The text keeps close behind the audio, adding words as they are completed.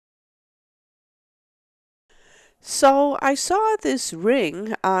So I saw this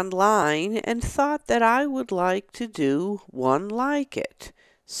ring online and thought that I would like to do one like it.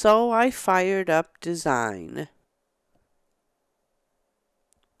 So I fired up design.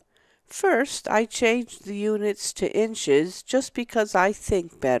 First, I changed the units to inches just because I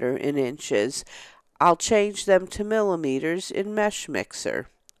think better in inches. I'll change them to millimeters in Mesh Mixer.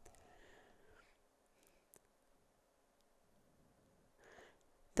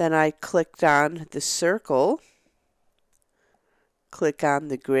 Then I clicked on the circle, click on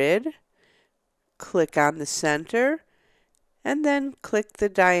the grid, click on the center, and then click the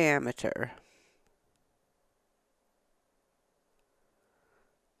diameter.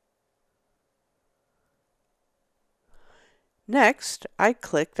 Next, I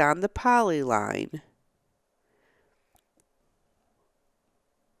clicked on the polyline.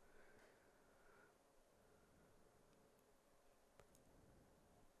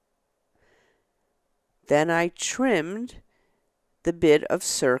 Then I trimmed the bit of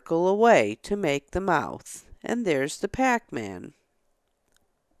circle away to make the mouth. And there's the PacMan.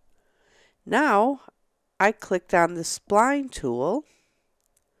 Now I clicked on the spline tool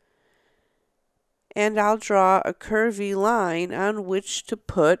and I'll draw a curvy line on which to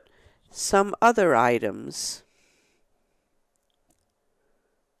put some other items.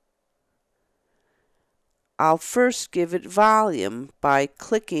 I'll first give it volume by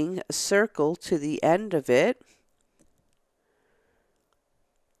clicking a circle to the end of it,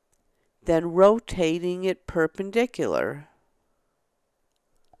 then rotating it perpendicular.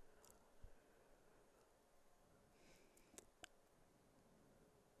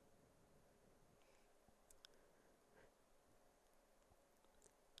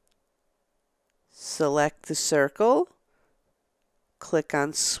 Select the circle, click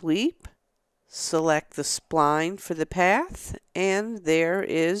on Sweep, select the spline for the path, and there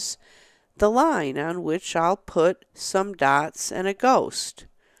is the line on which I'll put some dots and a ghost.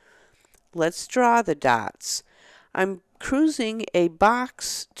 Let's draw the dots. I'm cruising a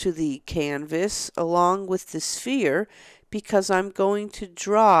box to the canvas along with the sphere because I'm going to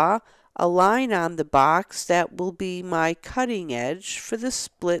draw a line on the box that will be my cutting edge for the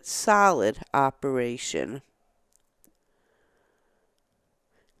split solid operation.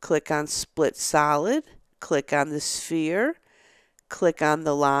 Click on Split Solid, click on the sphere, click on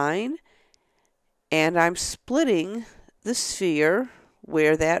the line, and I'm splitting the sphere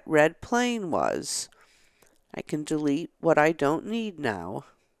where that red plane was. I can delete what I don't need now.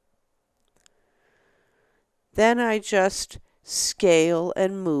 Then I just scale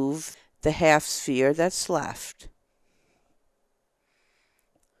and move the half sphere that's left.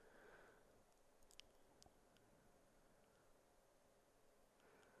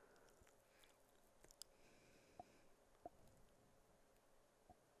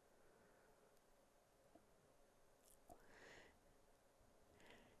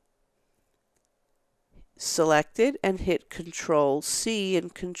 Select it and hit Control C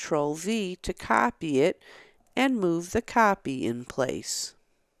and Control V to copy it and move the copy in place.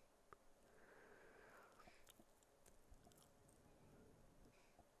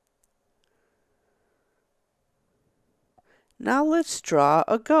 Now let's draw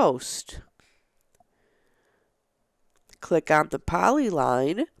a ghost. Click on the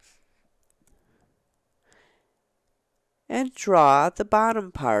polyline and draw the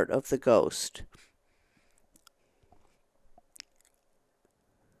bottom part of the ghost.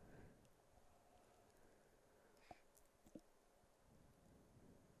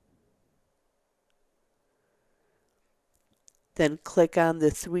 Then click on the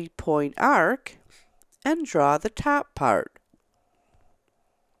 3-point arc and draw the top part.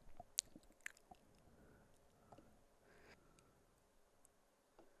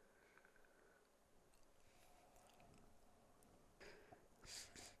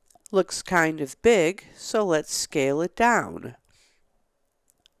 Looks kind of big, so let's scale it down.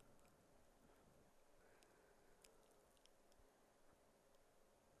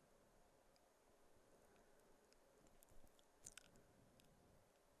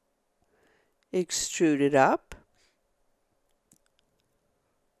 Extrude it up.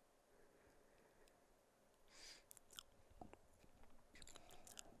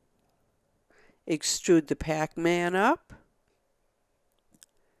 Extrude the PacMan up.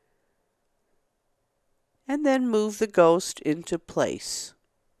 And then move the ghost into place.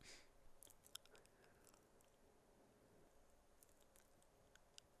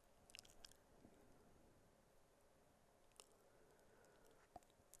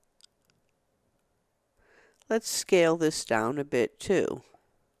 Let's scale this down a bit too.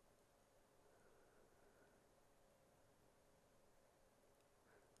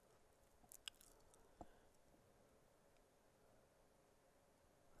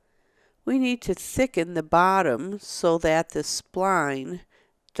 We need to thicken the bottom so that the spline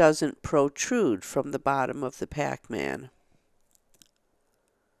doesn't protrude from the bottom of the PacMan.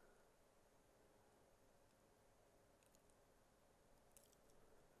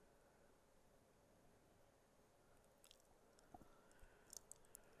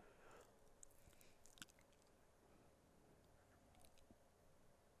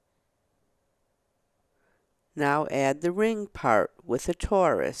 Now add the ring part with a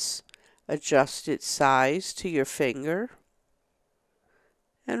torus. Adjust its size to your finger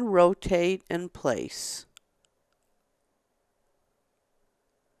and rotate and place.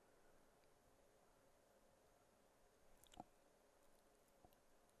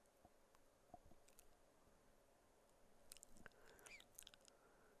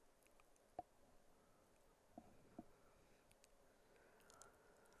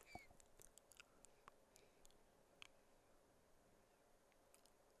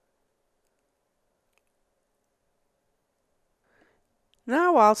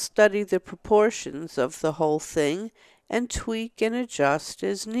 Now I'll study the proportions of the whole thing and tweak and adjust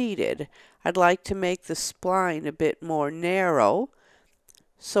as needed. I'd like to make the spline a bit more narrow,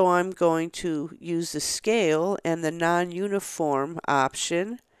 so I'm going to use the scale and the non-uniform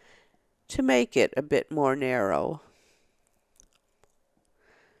option to make it a bit more narrow.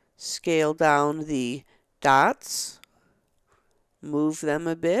 Scale down the dots, move them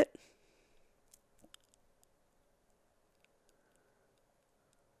a bit.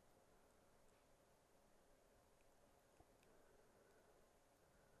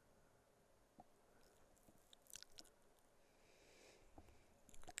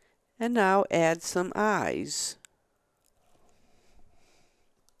 And now add some eyes.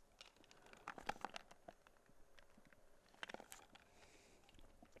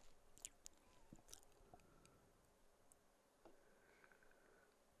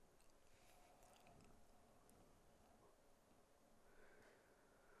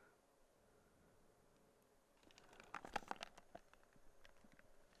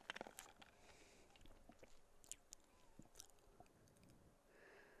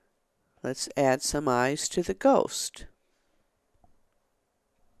 Let's add some eyes to the ghost.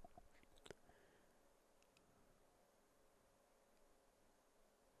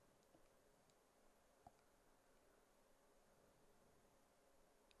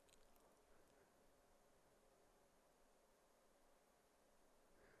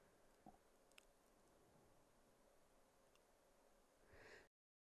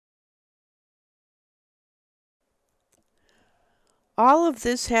 All of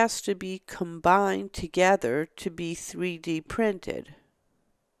this has to be combined together to be 3D printed.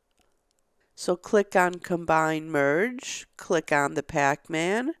 So click on Combine Merge, click on the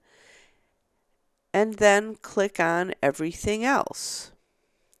PacMan, and then click on Everything Else.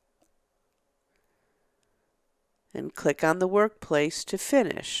 And click on the workplace to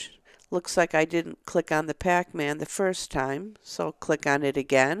finish. Looks like I didn't click on the PacMan the first time, so click on it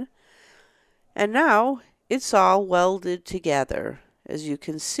again. And now it's all welded together. As you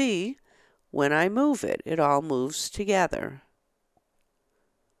can see, when I move it, it all moves together.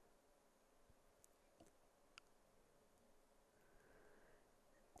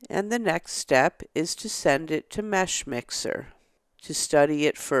 And the next step is to send it to Mesh Mixer to study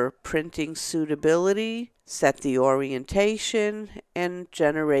it for printing suitability, set the orientation, and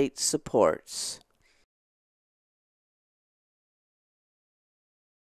generate supports.